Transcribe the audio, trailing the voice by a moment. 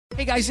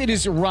Hey guys, it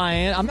is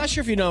Ryan. I'm not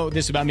sure if you know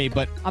this about me,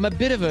 but I'm a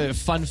bit of a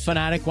fun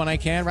fanatic when I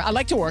can. I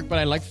like to work, but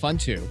I like fun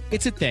too.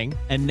 It's a thing.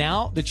 And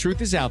now the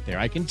truth is out there.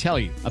 I can tell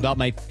you about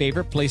my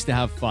favorite place to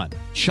have fun.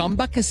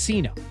 Chumba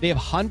Casino. They have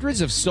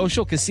hundreds of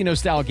social casino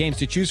style games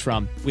to choose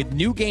from with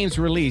new games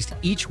released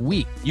each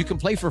week. You can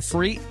play for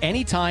free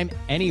anytime,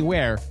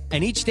 anywhere.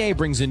 And each day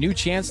brings a new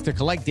chance to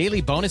collect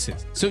daily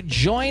bonuses. So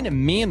join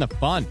me in the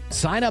fun.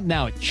 Sign up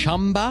now at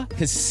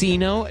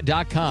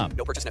ChumbaCasino.com.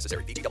 No purchase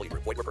necessary. VGW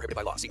Group. Void where prohibited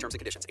by law. See terms and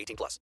conditions. 18+.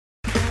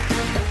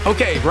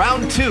 Okay,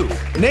 round two.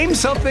 Name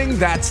something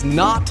that's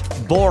not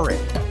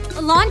boring.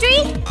 A laundry?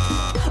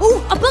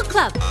 Ooh, a book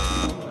club.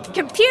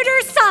 Computer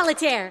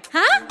solitaire,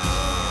 huh?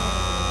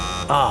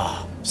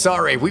 Ah,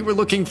 sorry. We were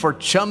looking for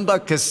Chumba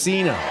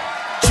Casino.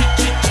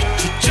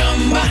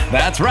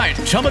 That's right.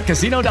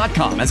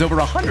 ChumbaCasino.com has over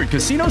 100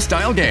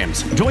 casino-style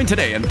games. Join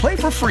today and play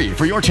for free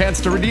for your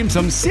chance to redeem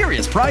some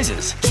serious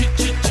prizes.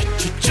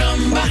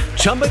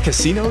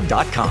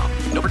 ChumbaCasino.com.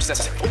 No purchase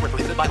necessary. Void where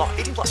prohibited by law.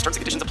 18+. Terms and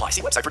conditions apply.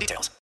 See website for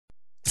details.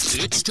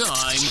 It's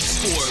time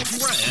for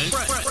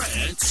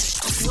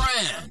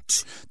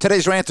Rant.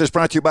 Today's rant is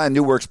brought to you by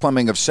New Works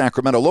Plumbing of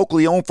Sacramento.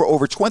 Locally owned for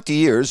over 20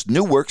 years,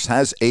 New Works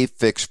has a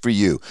fix for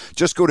you.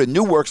 Just go to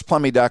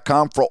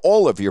newworksplumbing.com for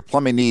all of your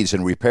plumbing needs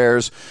and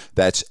repairs.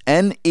 That's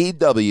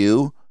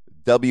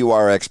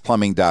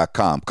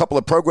NEWWRXplumbing.com. Couple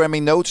of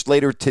programming notes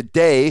later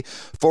today,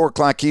 4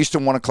 o'clock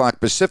Eastern, 1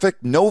 o'clock Pacific.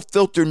 No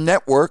Filter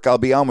Network. I'll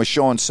be on with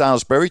Sean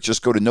Salisbury.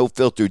 Just go to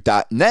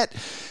nofilter.net.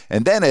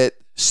 And then at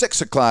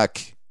 6 o'clock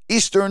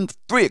Eastern,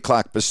 3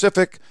 o'clock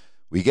Pacific,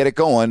 we get it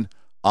going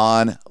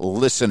on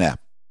Listen App.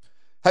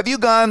 Have you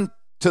gone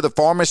to the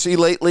pharmacy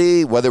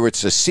lately, whether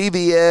it's a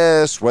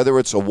CVS, whether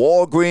it's a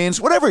Walgreens,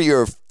 whatever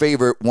your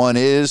favorite one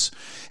is,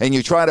 and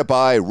you try to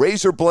buy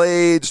razor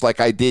blades like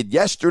I did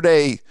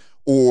yesterday,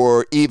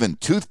 or even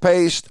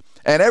toothpaste,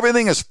 and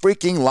everything is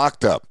freaking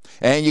locked up.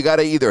 And you got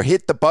to either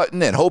hit the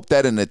button and hope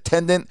that an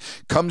attendant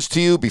comes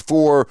to you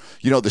before,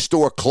 the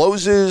store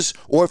closes,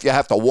 or if you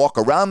have to walk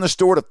around the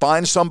store to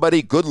find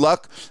somebody, good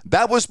luck.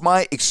 That was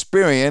my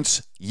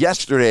experience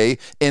yesterday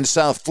in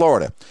South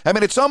Florida. I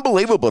mean, it's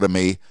unbelievable to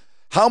me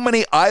how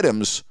many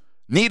items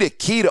need a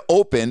key to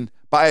open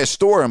by a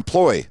store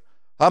employee.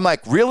 I'm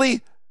like, really?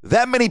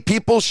 That many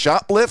people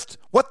shoplift?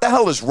 What the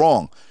hell is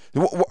wrong?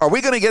 Are we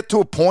going to get to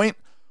a point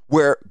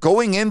where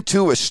going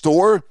into a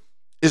store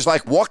is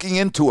like walking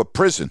into a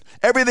prison?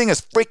 Everything is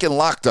freaking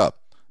locked up.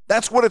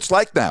 That's what it's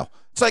like now.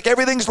 It's like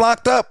everything's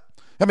locked up.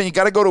 I mean, you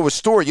got to go to a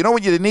store. You know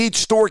what you need?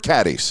 Store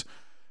caddies.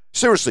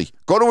 Seriously,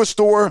 go to a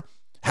store,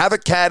 have a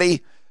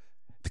caddy.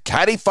 The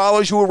caddy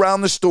follows you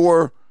around the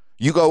store.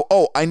 You go,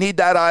 oh, I need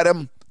that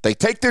item. They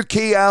take their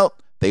key out.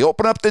 They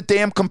open up the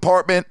damn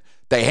compartment.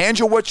 They hand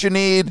you what you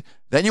need.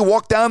 Then you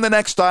walk down the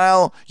next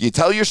aisle. You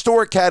tell your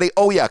store caddy,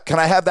 oh, yeah, can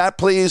I have that,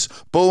 please?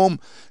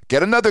 Boom.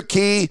 Get another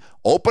key,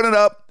 open it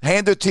up,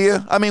 hand it to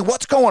you. I mean,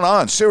 what's going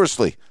on?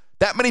 Seriously.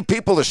 That many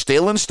people are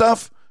stealing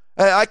stuff?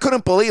 I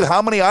couldn't believe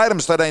how many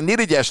items that I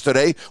needed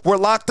yesterday were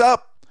locked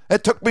up.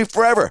 It took me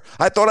forever.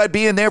 I thought I'd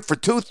be in there for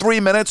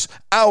 2-3 minutes,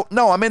 out.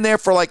 No, I'm in there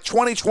for like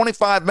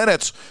 20-25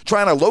 minutes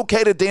trying to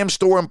locate a damn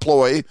store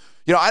employee.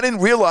 I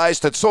didn't realize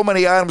that so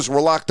many items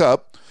were locked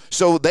up.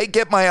 So they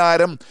get my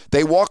item.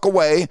 They walk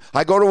away.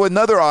 I go to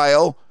another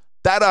aisle.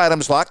 That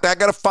item's locked. I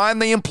got to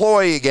find the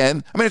employee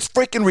again. I mean, it's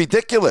freaking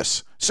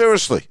ridiculous.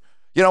 Seriously.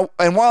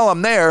 And while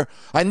I'm there,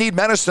 I need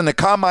medicine to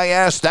calm my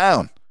ass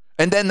down.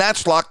 And then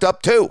that's locked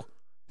up too.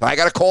 I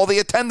got to call the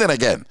attendant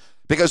again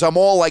because I'm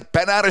all like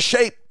bent out of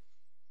shape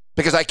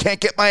because I can't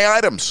get my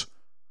items.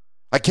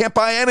 I can't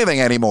buy anything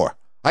anymore.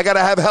 I got to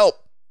have help.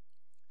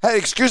 Hey,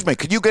 excuse me,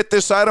 could you get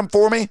this item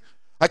for me?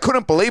 I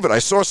couldn't believe it. I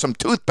saw some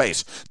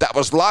toothpaste that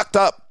was locked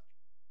up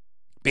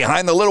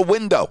behind the little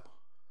window.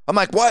 I'm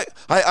like, what?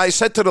 I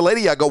said to the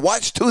lady, I go,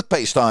 why's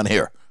toothpaste on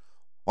here?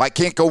 Well, I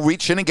can't go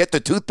reach in and get the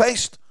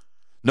toothpaste?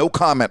 No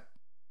comment.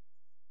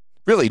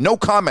 Really, no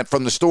comment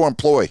from the store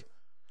employee.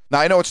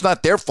 Now, I know it's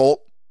not their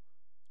fault.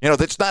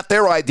 It's not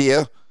their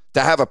idea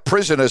to have a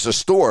prison as a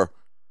store.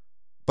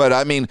 But,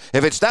 I mean,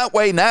 if it's that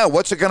way now,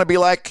 what's it going to be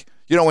like,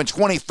 in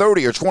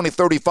 2030 or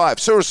 2035?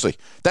 Seriously,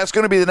 that's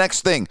going to be the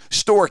next thing.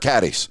 Store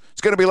caddies.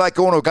 It's going to be like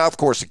going to a golf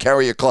course to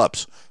carry your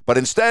clubs. But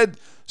instead,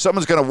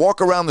 someone's going to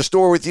walk around the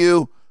store with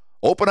you,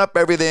 open up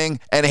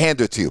everything, and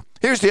hand it to you.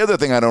 Here's the other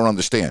thing I don't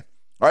understand.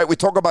 All right, we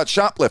talk about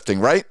shoplifting,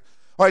 right?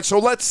 All right, so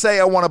let's say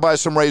I want to buy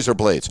some razor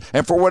blades,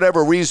 and for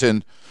whatever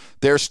reason,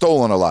 they're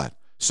stolen a lot.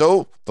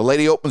 So the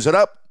lady opens it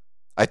up.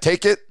 I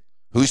take it.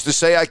 Who's to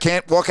say I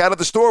can't walk out of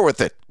the store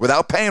with it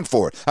without paying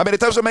for it? I mean, it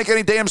doesn't make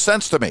any damn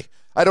sense to me.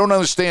 I don't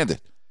understand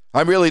it.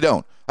 I really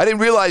don't. I didn't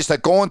realize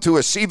that going to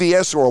a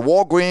CVS or a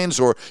Walgreens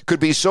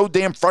could be so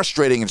damn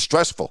frustrating and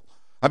stressful.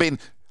 I mean,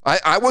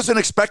 I wasn't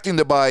expecting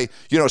to buy,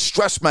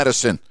 stress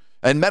medicine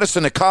and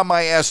medicine to calm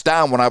my ass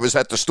down when I was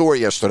at the store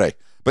yesterday.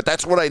 But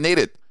that's what I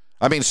needed.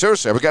 I mean,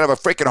 seriously, I was going to have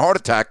a freaking heart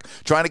attack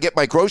trying to get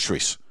my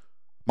groceries,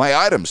 my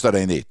items that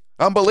I need.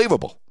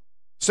 Unbelievable.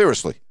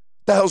 Seriously.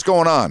 What the hell's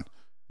going on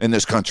in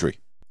this country?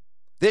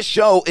 This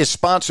show is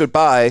sponsored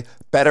by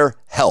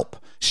BetterHelp.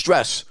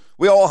 Stress,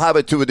 We all have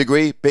it to a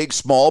degree, big,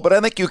 small, but I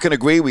think you can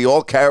agree we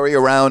all carry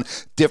around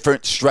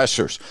different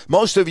stressors.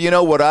 Most of you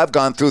know what I've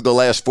gone through the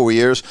last 4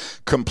 years.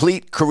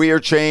 Complete career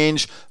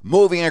change,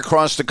 moving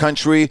across the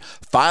country,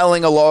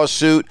 filing a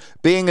lawsuit,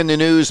 being in the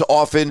news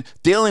often,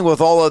 dealing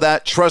with all of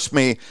that, trust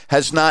me,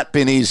 has not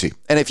been easy.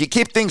 And if you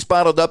keep things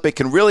bottled up, it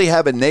can really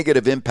have a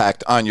negative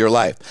impact on your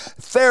life.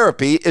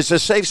 Therapy is a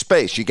safe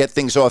space. You get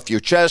things off your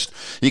chest.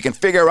 You can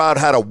figure out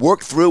how to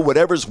work through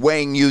whatever's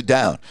weighing you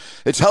down.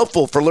 It's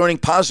helpful for learning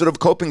positive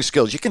coping skills.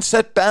 You can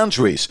set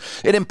boundaries.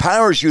 It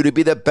empowers you to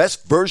be the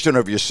best version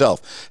of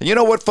yourself. And you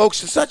know what,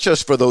 folks? It's not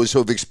just for those who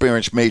have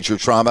experienced major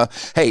trauma.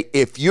 Hey,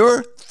 if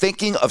you're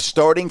thinking of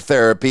starting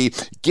therapy,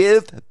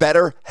 give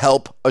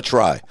BetterHelp a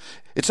try.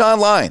 It's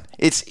online.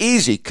 It's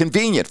easy,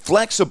 convenient,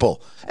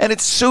 flexible, and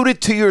it's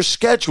suited to your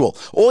schedule.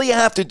 All you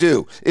have to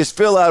do is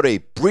fill out a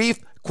brief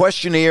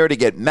questionnaire to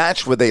get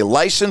matched with a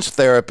licensed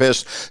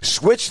therapist.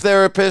 Switch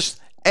therapists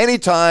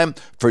anytime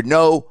for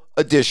no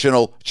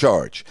additional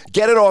charge.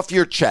 Get it off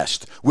your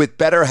chest with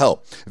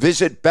BetterHelp.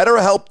 Visit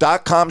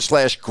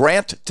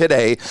BetterHelp.com/Grant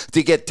today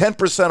to get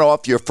 10%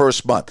 off your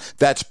first month.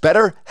 That's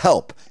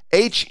BetterHelp,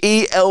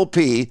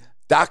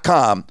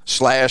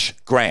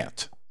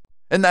 HELP.com/Grant.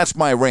 And that's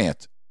my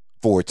rant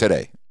for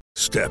today.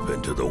 Step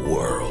into the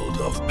world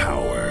of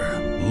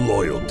power,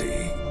 loyalty,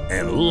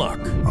 and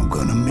luck. I'm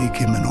gonna make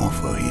him an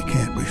offer he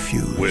can't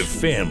refuse. With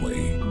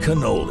family,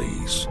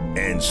 cannolis,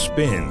 and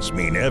spins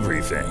mean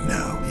everything.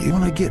 Now, you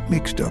wanna get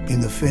mixed up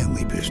in the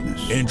family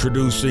business.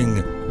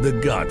 Introducing The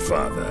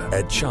Godfather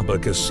at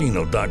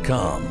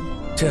ChumbaCasino.com.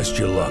 Test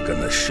your luck in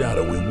the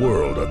shadowy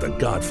world of The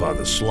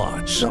Godfather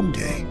slot.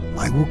 Someday,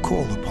 I will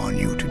call upon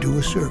you to do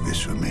a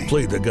service for me.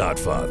 Play The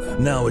Godfather,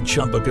 now at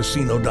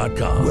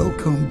ChumbaCasino.com.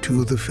 Welcome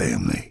to the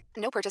family.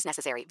 No purchase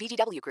necessary.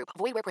 VGW Group.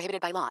 Void where prohibited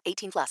by law.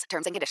 18+.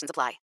 Terms and conditions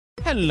apply.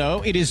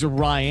 Hello, it is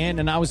Ryan,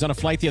 and I was on a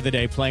flight the other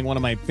day playing one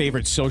of my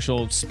favorite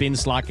social spin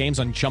slot games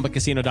on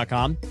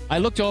ChumbaCasino.com. I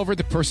looked over at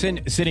the person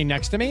sitting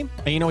next to me,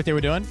 and you know what they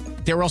were doing?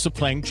 They were also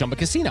playing Chumba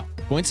Casino.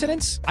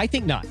 Coincidence? I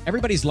think not.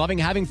 Everybody's loving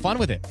having fun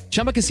with it.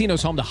 Chumba Casino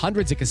is home to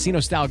hundreds of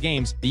casino-style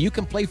games that you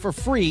can play for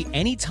free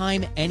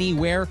anytime,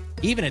 anywhere,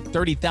 even at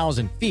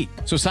 30,000 feet.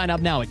 So sign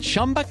up now at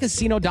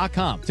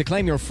ChumbaCasino.com to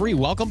claim your free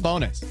welcome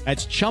bonus.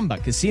 That's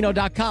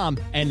ChumbaCasino.com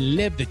and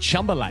live the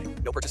Chumba life.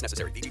 No purchase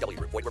necessary. VGW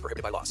Group. Void where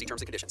prohibited by law. See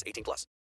terms and conditions. 18+.